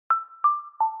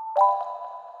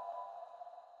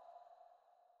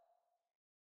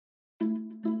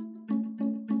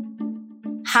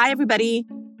Hi, everybody.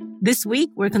 This week,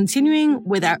 we're continuing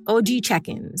with our OG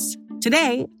check-ins.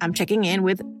 Today, I'm checking in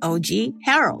with OG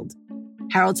Harold.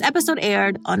 Harold's episode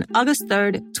aired on August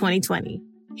 3rd, 2020.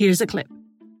 Here's a clip.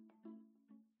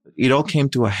 It all came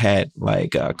to a head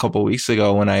like a couple of weeks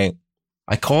ago when I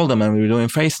called him and we were doing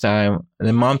FaceTime. And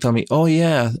then mom told me, oh,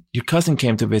 yeah, your cousin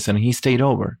came to visit and he stayed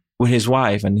over with his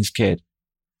wife and his kid.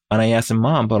 And I asked him,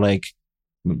 Mom, but like,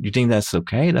 you think that's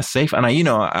okay? That's safe? And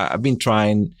I've been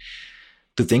trying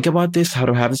to think about this, how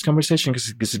to have this conversation, because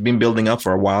it's been building up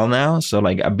for a while now. So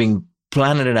like, I've been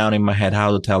planning it out in my head,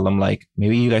 how to tell them, like,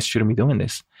 maybe you guys shouldn't be doing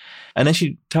this. And then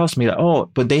she tells me that, oh,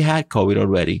 but they had COVID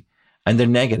already and they're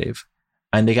negative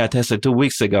and they got tested 2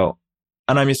 weeks ago.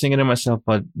 And I'm just thinking to myself,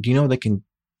 but you know, they can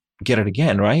get it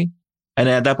again, right? And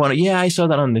at that point, yeah, I saw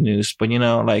that on the news, but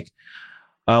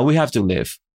we have to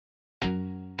live.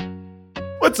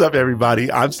 What's up,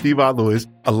 everybody? I'm Steve Lewis,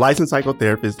 a licensed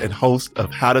psychotherapist and host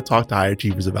of How to Talk to High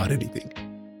Achievers About Anything.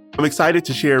 I'm excited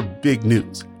to share big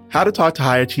news. How to Talk to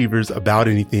High Achievers About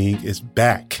Anything is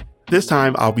back. This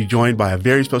time, I'll be joined by a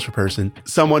very special person,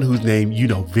 someone whose name you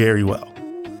know very well.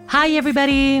 Hi,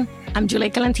 everybody. I'm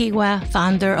Juleyka Lantigua,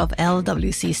 founder of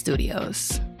LWC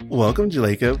Studios. Welcome,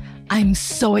 Juleyka. I'm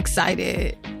so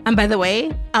excited. And by the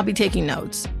way, I'll be taking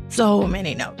notes. So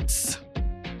many notes.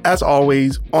 As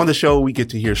always, on the show, we get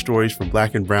to hear stories from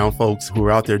Black and brown folks who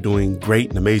are out there doing great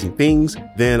and amazing things.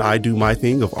 Then I do my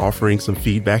thing of offering some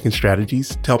feedback and strategies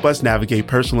to help us navigate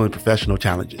personal and professional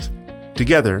challenges.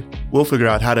 Together, we'll figure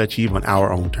out how to achieve on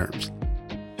our own terms.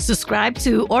 Subscribe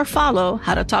to or follow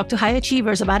How to Talk to High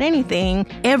Achievers About Anything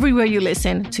everywhere you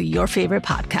listen to your favorite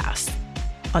podcast.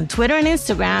 On Twitter and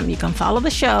Instagram, you can follow the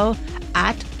show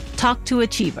at Talk to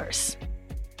Achievers.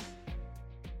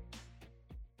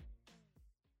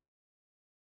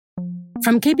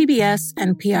 From KPBS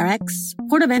and PRX,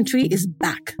 Port of Entry is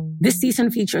back. This season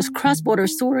features cross-border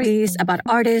stories about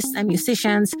artists and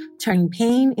musicians turning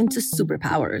pain into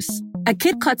superpowers. A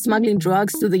kid caught smuggling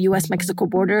drugs through the U.S.-Mexico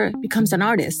border becomes an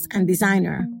artist and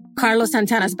designer. Carlos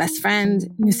Santana's best friend,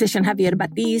 musician Javier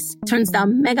Batiz, turns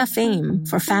down mega fame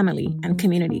for family and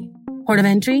community. Port of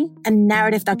Entry, a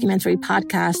narrative documentary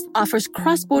podcast, offers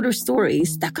cross-border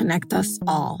stories that connect us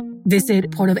all.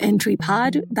 Visit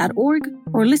portofentrypod.org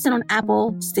or listen on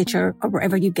Apple, Stitcher, or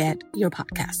wherever you get your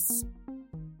podcasts.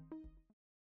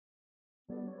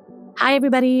 Hi,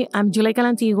 everybody. I'm Juleyka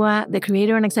Lantigua, the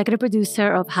creator and executive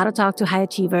producer of How to Talk to High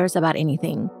Achievers About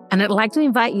Anything. And I'd like to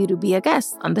invite you to be a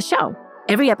guest on the show.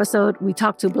 Every episode, we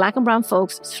talk to Black and brown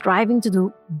folks striving to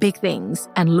do big things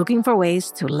and looking for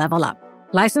ways to level up.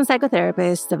 Licensed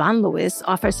psychotherapist Devon Lewis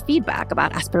offers feedback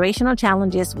about aspirational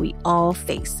challenges we all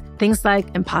face. Things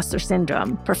like imposter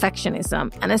syndrome,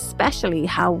 perfectionism, and especially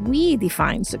how we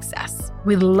define success.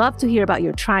 We'd love to hear about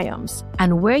your triumphs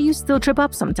and where you still trip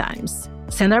up sometimes.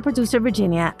 Send our producer,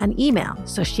 Virginia, an email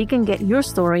so she can get your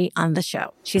story on the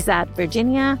show. She's at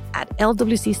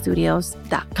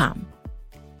virginia@lwcstudios.com.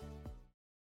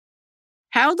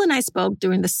 Harold and I spoke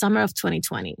during the summer of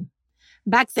 2020.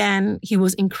 Back then, he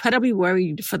was incredibly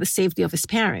worried for the safety of his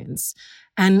parents,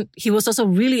 and he was also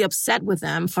really upset with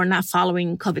them for not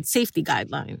following COVID safety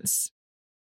guidelines.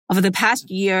 Over the past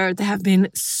year, there have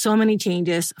been so many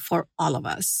changes for all of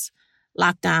us.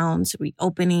 Lockdowns,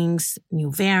 reopenings,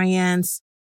 new variants,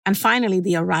 and finally,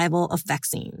 the arrival of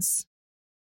vaccines.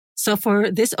 So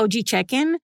for this OG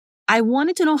check-in, I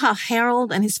wanted to know how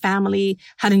Harold and his family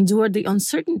had endured the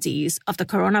uncertainties of the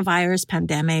coronavirus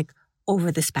pandemic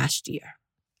over this past year.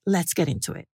 Let's get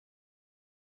into it.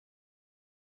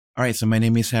 All right. So my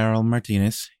name is Harold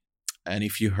Martinez. And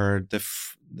if you heard the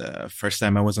first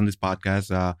time I was on this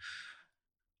podcast,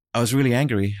 I was really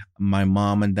angry. My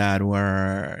mom and dad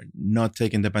were not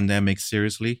taking the pandemic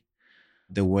seriously.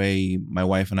 The way my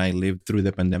wife and I lived through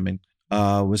the pandemic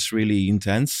was really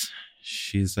intense.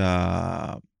 She's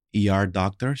a ER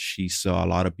doctor. She saw a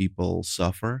lot of people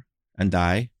suffer and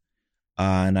die.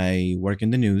 And I work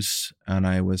in the news, and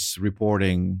I was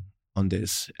reporting on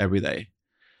this every day.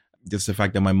 Just the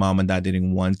fact that my mom and dad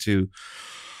didn't want to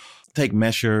take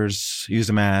measures, use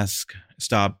a mask,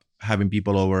 stop having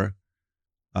people over,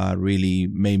 really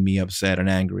made me upset and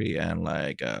angry. And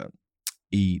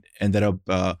it ended up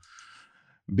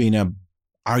being an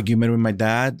argument with my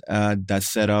dad that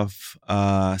set off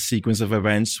a sequence of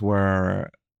events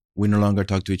where we no longer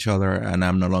talk to each other, and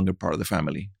I'm no longer part of the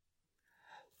family.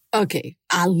 Okay,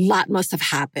 a lot must have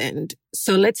happened.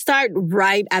 So let's start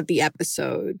right at the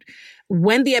episode.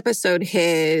 When the episode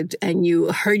hit and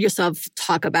you heard yourself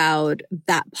talk about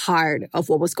that part of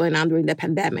what was going on during the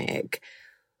pandemic,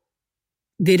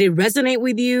 Did it resonate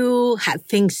with you? Had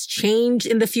things changed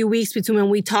in the few weeks between when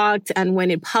we talked and when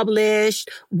it published?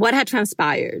 What had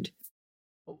transpired?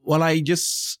 Well, I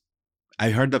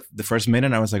heard the first minute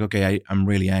and I was like, okay, I'm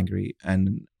really angry.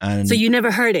 And So you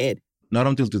never heard it? Not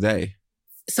until today.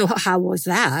 So how was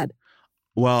that?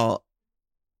 Well,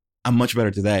 I'm much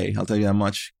better today. I'll tell you that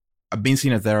much. I've been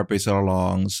seeing a therapist all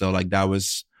along. So like that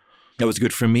was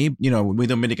good for me. You know, we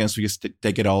Dominicans, we just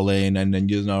take it all in and then,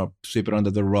 sweep it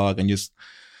under the rug and just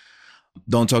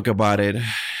don't talk about it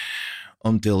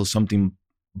until something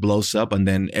blows up and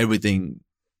then everything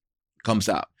comes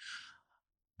out.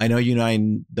 I know you and I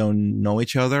don't know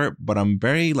each other, but I'm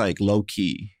very like low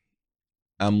key.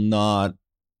 I'm not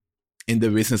in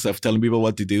the business of telling people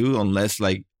what to do unless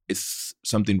like it's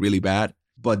something really bad.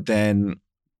 But then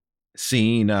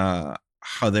seeing how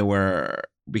they were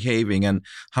behaving and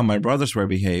how my brothers were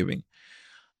behaving,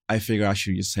 I figured I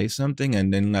should just say something.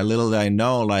 And then little did I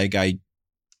know, like I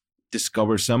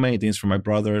discovered so many things from my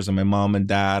brothers and my mom and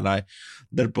dad, like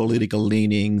their political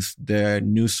leanings, their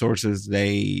news sources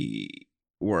they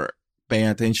were paying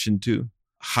attention to,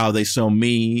 how they saw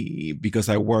me because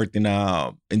I worked in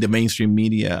the mainstream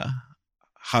media,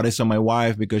 how they saw my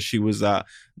wife because she was a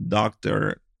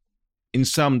doctor. In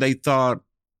some, they thought,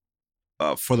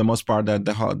 for the most part, that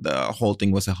the whole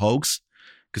thing was a hoax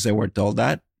because they were told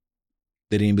that.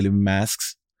 They didn't believe in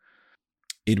masks.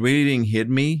 It really didn't hit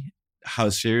me how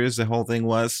serious the whole thing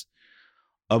was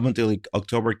up until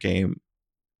October came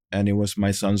and it was my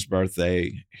son's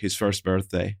birthday, his first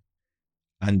birthday,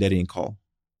 and they didn't call.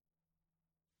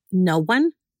 No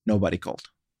one? Nobody called.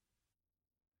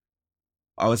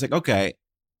 I was like, okay,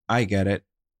 I get it.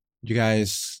 You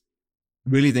guys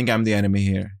really think I'm the enemy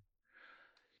here.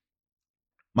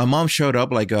 My mom showed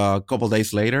up like a couple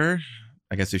days later,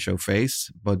 I guess to show face,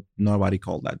 but nobody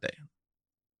called that day.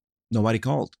 Nobody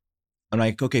called. I'm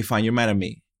like, okay, fine, you're mad at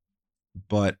me,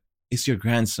 but it's your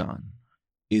grandson,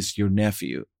 it's your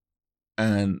nephew,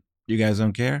 and you guys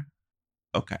don't care?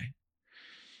 Okay.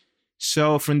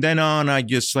 So from then on, I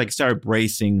just like started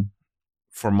bracing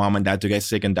for mom and dad to get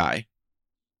sick and die.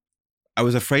 I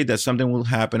was afraid that something will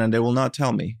happen and they will not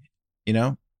tell me, you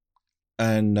know?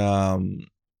 And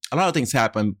a lot of things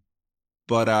happened,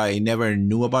 but I never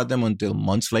knew about them until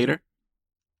months later.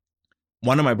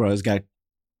 One of my brothers got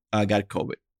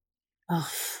COVID. Oh,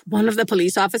 one of the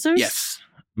police officers? Yes.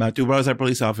 My two brothers are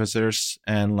police officers,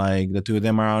 and like the two of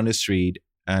them are on the street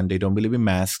and they don't believe in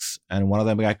masks. And one of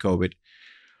them got COVID,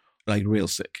 like real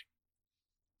sick.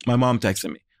 My mom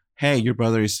texted me, hey, your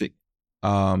brother is sick.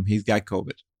 He's got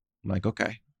COVID. I'm like,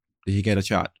 okay. Did he get a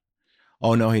shot?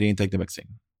 Oh, no, he didn't take the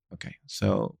vaccine. Okay.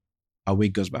 So a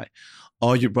week goes by.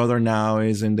 Oh, your brother now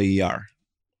is in the ER.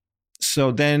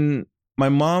 So then my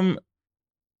mom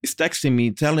is texting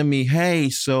me, telling me, hey,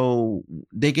 so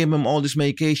they gave him all this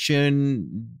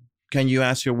medication. Can you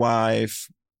ask your wife?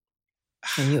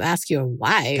 Can you ask your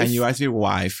wife? Can you ask your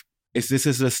wife? This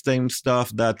is the same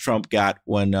stuff that Trump got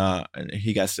when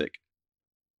he got sick.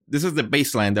 This is the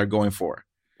baseline they're going for.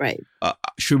 Right.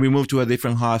 Should we move to a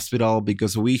different hospital?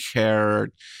 Because we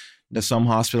heard that some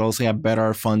hospitals have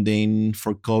better funding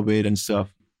for COVID and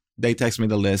stuff. They text me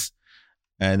the list.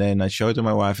 And then I show it to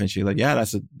my wife and she's like, yeah,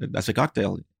 that's a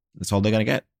cocktail. That's all they're going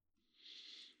to get.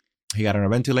 He got on a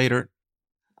ventilator.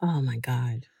 Oh, my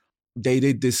God. They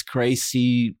did this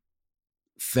crazy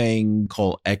thing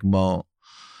called ECMO,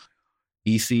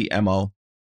 ECMO,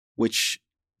 which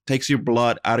takes your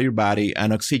blood out of your body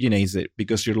and oxygenates it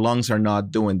because your lungs are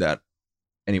not doing that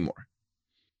anymore.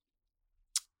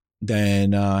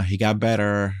 Then he got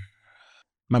better.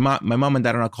 My mom and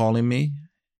dad are not calling me.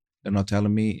 They're not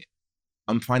telling me.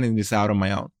 I'm finding this out on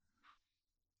my own.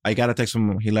 I got a text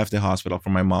from he left the hospital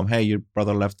from my mom. Hey, your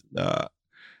brother left the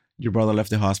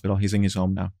hospital. He's in his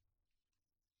home now.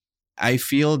 I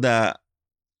feel that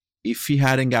if he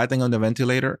hadn't gotten on the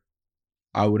ventilator,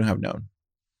 I wouldn't have known.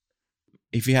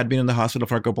 If he had been in the hospital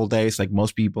for a couple of days, like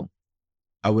most people,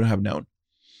 I wouldn't have known.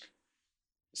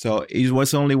 So it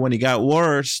was only when it got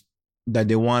worse that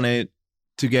they wanted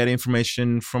to get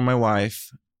information from my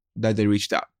wife that they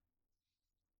reached out.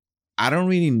 I don't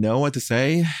really know what to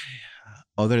say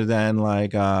other than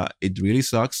like, it really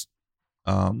sucks.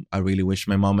 I really wish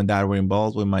my mom and dad were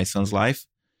involved with my son's life.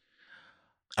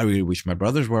 I really wish my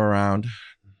brothers were around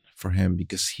for him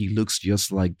because he looks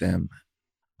just like them.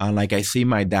 And like I see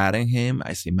my dad in him,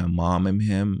 I see my mom in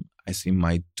him, I see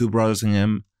my two brothers in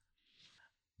him.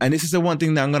 And this is the one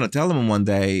thing that I'm going to tell them one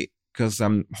day because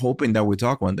I'm hoping that we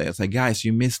talk one day. It's like, guys,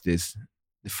 you missed this.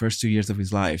 The first 2 years of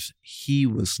his life, he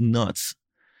was nuts.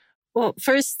 Well,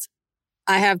 first,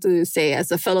 I have to say,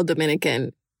 as a fellow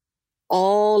Dominican,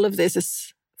 all of this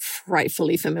is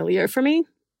frightfully familiar for me.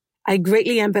 I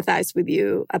greatly empathize with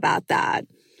you about that.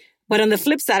 But on the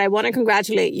flip side, I want to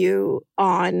congratulate you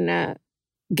on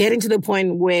getting to the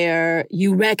point where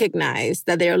you recognize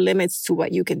that there are limits to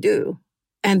what you can do.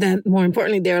 And then more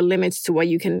importantly, there are limits to what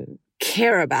you can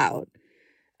care about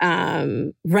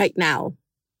right now.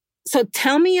 So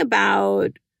tell me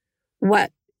about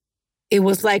what it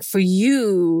was like for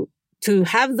you to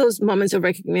have those moments of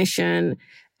recognition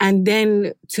and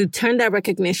then to turn that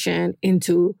recognition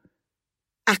into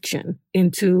action,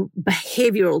 into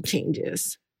behavioral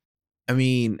changes. I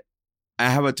mean, I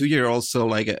have a 2-year-old, so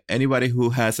like anybody who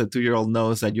has a 2-year-old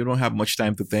knows that you don't have much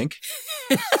time to think.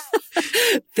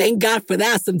 Thank God for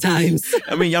that sometimes.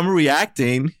 I mean, I'm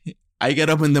reacting. I get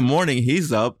up in the morning,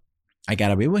 he's up. I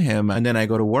gotta be with him. And then I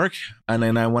go to work. And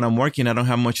then when I'm working, I don't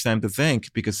have much time to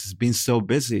think because it's been so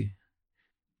busy.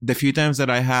 The few times that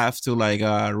I have to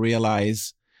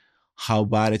realize how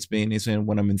bad it's been is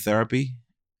when I'm in therapy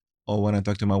or when I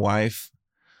talk to my wife.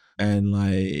 And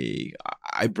like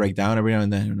I break down every now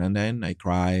and then I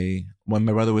cry. When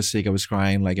my brother was sick, I was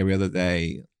crying like every other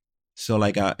day. So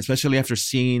like, especially after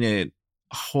seeing it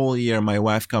a whole year, my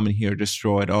wife coming here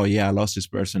destroyed. Oh yeah, I lost this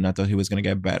person. I thought he was going to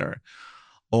get better.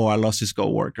 Oh, I lost his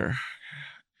coworker.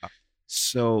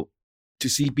 So to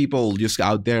see people just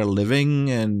out there living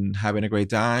and having a great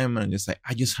time, and just like,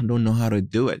 I just don't know how to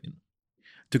do it.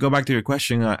 To go back to your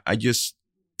question, I'm just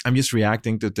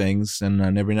reacting to things,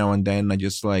 and every now and then I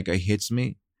just like it hits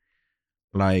me.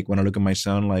 Like when I look at my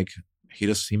son, like he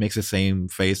makes the same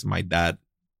face my dad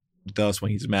does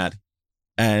when he's mad,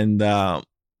 and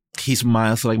he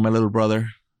smiles like my little brother.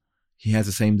 He has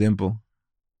the same dimple.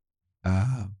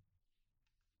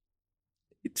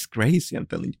 It's crazy, I'm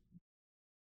telling you.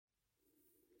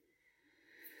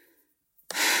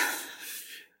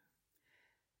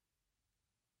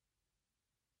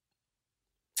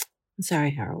 I'm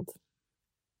sorry, Harold.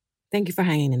 Thank you for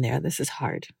hanging in there. This is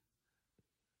hard.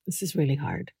 This is really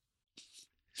hard.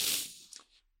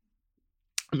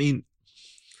 I mean,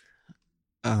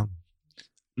 I'm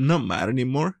not mad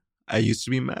anymore. I used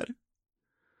to be mad.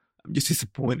 I'm just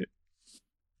disappointed.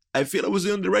 I feel I was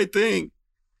doing the right thing,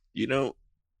 you know?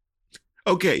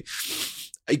 Okay,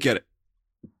 I get it.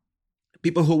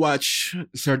 People who watch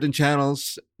certain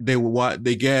channels, they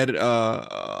get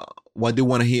what they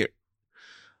want to hear.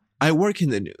 I work in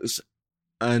the news,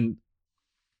 and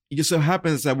it just so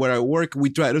happens that where I work, we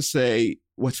try to say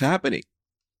what's happening,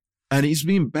 and it's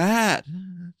been bad.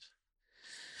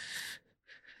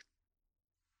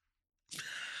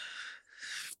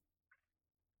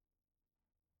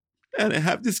 And I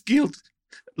have this guilt,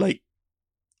 like,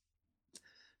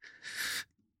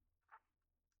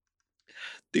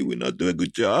 did we not do a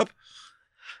good job?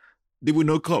 Did we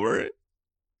not cover it?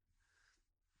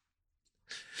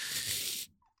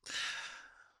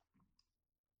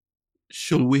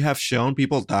 Should we have shown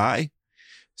people die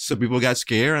so people got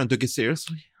scared and took it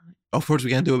seriously? Of course we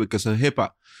can't do it because of HIPAA.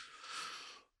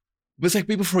 But it's like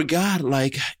people forgot,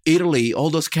 like Italy, all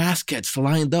those caskets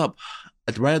lined up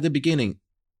right at the beginning.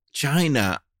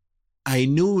 China, I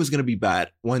knew it was going to be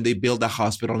bad when they built a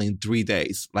hospital in 3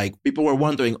 days. Like people were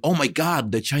wondering, oh my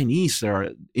God, the Chinese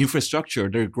are infrastructure.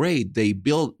 They're great. They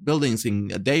build buildings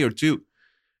in a day or two.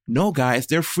 No, guys,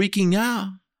 they're freaking out.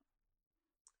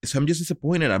 So I'm just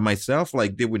disappointed at myself.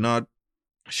 Like,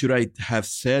 should I have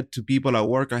said to people at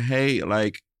work, hey,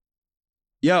 like,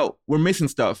 yo, we're missing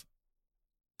stuff.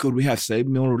 Could we have saved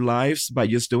more lives by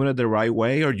just doing it the right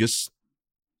way, or just,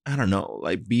 I don't know,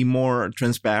 like be more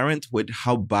transparent with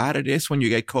how bad it is when you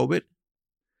get COVID?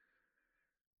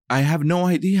 I have no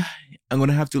idea. I'm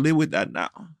going to have to live with that now.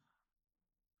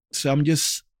 So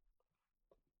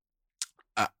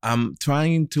I'm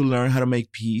trying to learn how to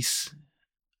make peace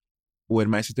with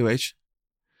my situation.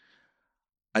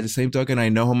 At the same token, I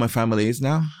know who my family is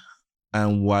now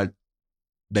and what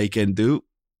they can do,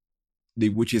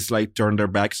 which is like turn their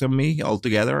backs on me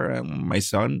altogether and my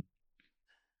son.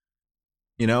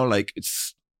 You know, like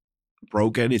it's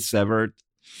broken, it's severed.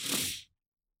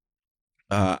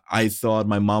 I thought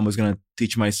my mom was going to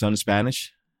teach my son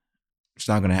Spanish. It's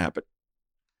not going to happen.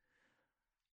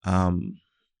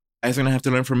 It's going to have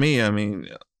to learn from me. I mean,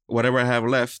 whatever I have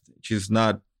left, which is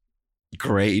not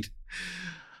great.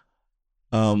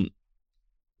 I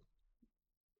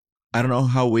don't know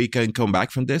how we can come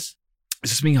back from this.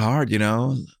 It's just been hard, you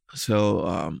know?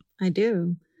 So I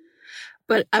do.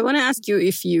 But I want to ask you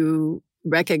if you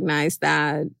recognize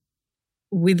that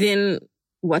within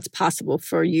what's possible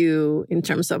for you in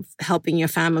terms of helping your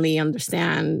family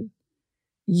understand,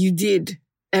 you did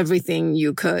everything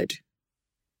you could.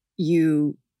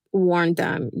 You warned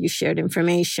them, you shared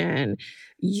information,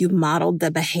 you modeled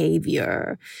the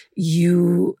behavior,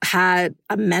 you had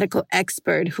a medical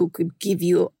expert who could give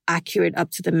you accurate,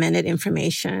 up-to-the-minute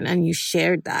information, and you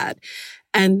shared that.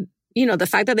 And, you know, the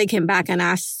fact that they came back and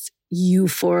asked you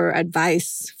for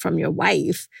advice from your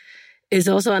wife is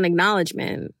also an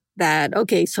acknowledgement that,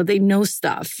 okay, so they know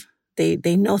stuff.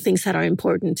 They know things that are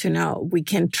important to know. We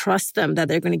can trust them that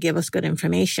they're going to give us good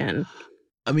information.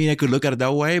 I mean, I could look at it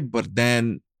that way, but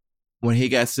then when he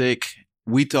got sick,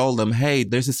 we told them, hey,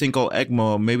 there's this thing called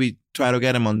ECMO. Maybe try to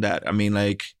get him on that. I mean,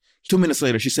 like 2 minutes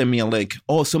later, she sent me a link.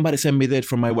 Oh, somebody sent me that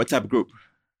from my WhatsApp group.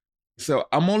 So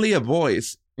I'm only a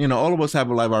voice. You know, all of us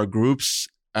have like our groups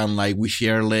and like we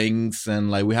share links and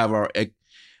like we have our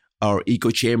echo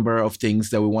chamber of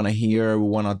things that we want to hear, we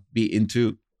want to be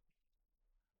into.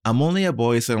 I'm only a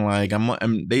voice and like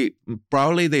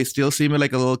they still see me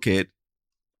like a little kid.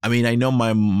 I mean, I know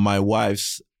my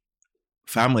wife's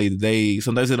family,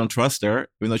 sometimes they don't trust her,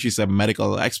 even though she's a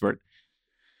medical expert.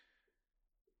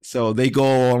 So they go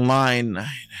online.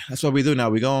 That's what we do now.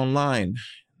 We go online.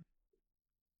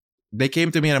 They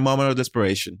came to me in a moment of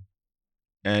desperation.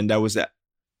 And that was that.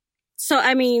 So,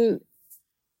 I mean,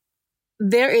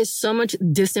 there is so much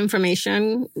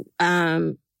disinformation,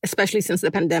 especially since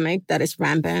the pandemic, that is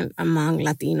rampant among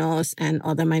Latinos and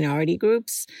other minority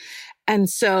groups. And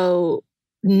so,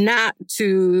 not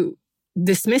to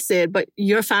dismiss it, but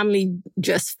your family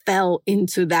just fell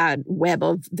into that web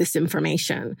of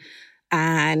disinformation.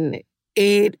 And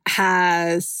it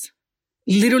has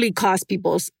literally cost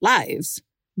people's lives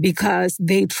because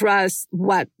they trust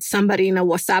what somebody in a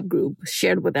WhatsApp group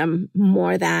shared with them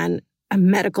more than a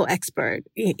medical expert,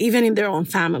 even in their own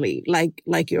family,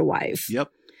 like your wife. Yep.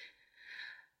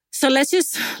 So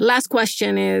last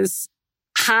question is,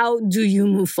 how do you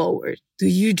move forward? Do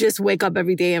you just wake up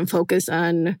every day and focus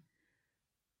on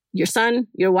your son,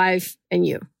 your wife, and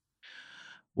you?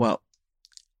 Well,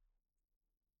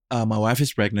 my wife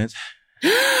is pregnant.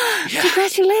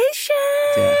 Congratulations!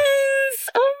 Yeah.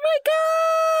 Oh my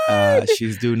God!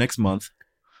 She's due next month.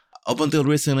 Up until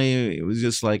recently, it was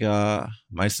just like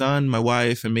my son, my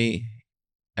wife, and me.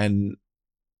 And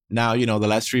now, you know, the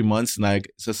last 3 months, like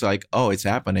it's just like, oh, it's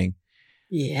happening.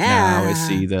 Yeah. Now I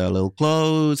see the little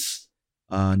clothes.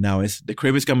 Now the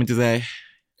crib is coming today.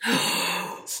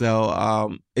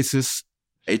 So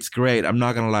it's great. I'm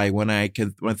not gonna lie. When I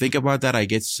think about that, I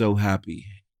get so happy.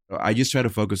 I just try to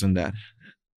focus on that.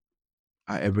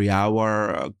 Every hour,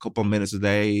 a couple minutes a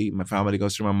day, my family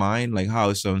goes through my mind. Like, how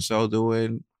is so and so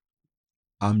doing?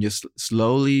 I'm just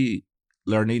slowly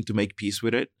learning to make peace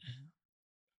with it.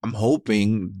 I'm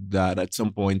hoping that at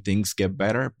some point things get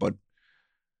better, but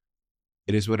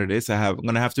it is what it is. I'm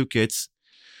gonna have 2 kids.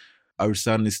 Our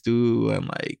son is 2, and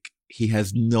like he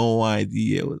has no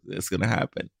idea what's gonna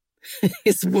happen.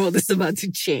 His world is about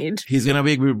to change. He's gonna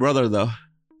be a big brother, though.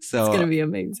 So it's gonna be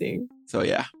amazing. So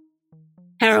yeah.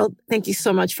 Harold, thank you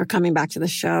so much for coming back to the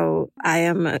show. I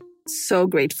am so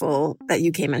grateful that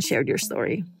you came and shared your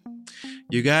story.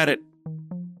 You got it.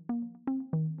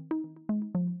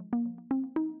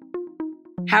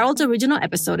 Harold's original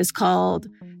episode is called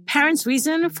Parents'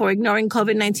 Reason for Ignoring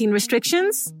COVID-19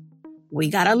 Restrictions?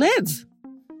 We Gotta Live.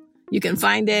 You can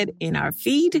find it in our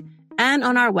feed and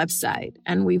on our website,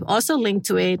 and we've also linked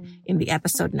to it in the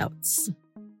episode notes.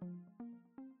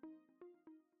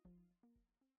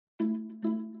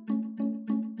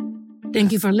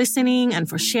 Thank you for listening and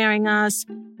for sharing us.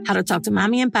 How to Talk to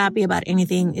Mommy and Papi About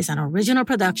Anything is an original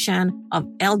production of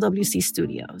LWC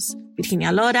Studios.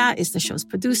 Virginia Lora is the show's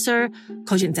producer.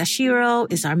 Kojin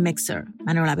Tashiro is our mixer.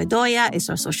 Manuela Bedoya is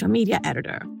our social media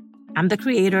editor. I'm the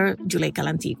creator, Juleyka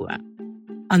Lantigua.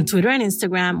 On Twitter and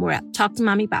Instagram, we're at Talk to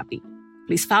Mommy Papi.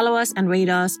 Please follow us and rate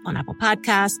us on Apple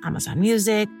Podcasts, Amazon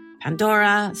Music,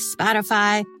 Pandora,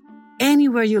 Spotify,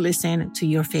 anywhere you listen to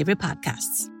your favorite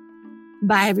podcasts.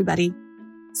 Bye, everybody.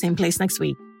 Same place next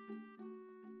week.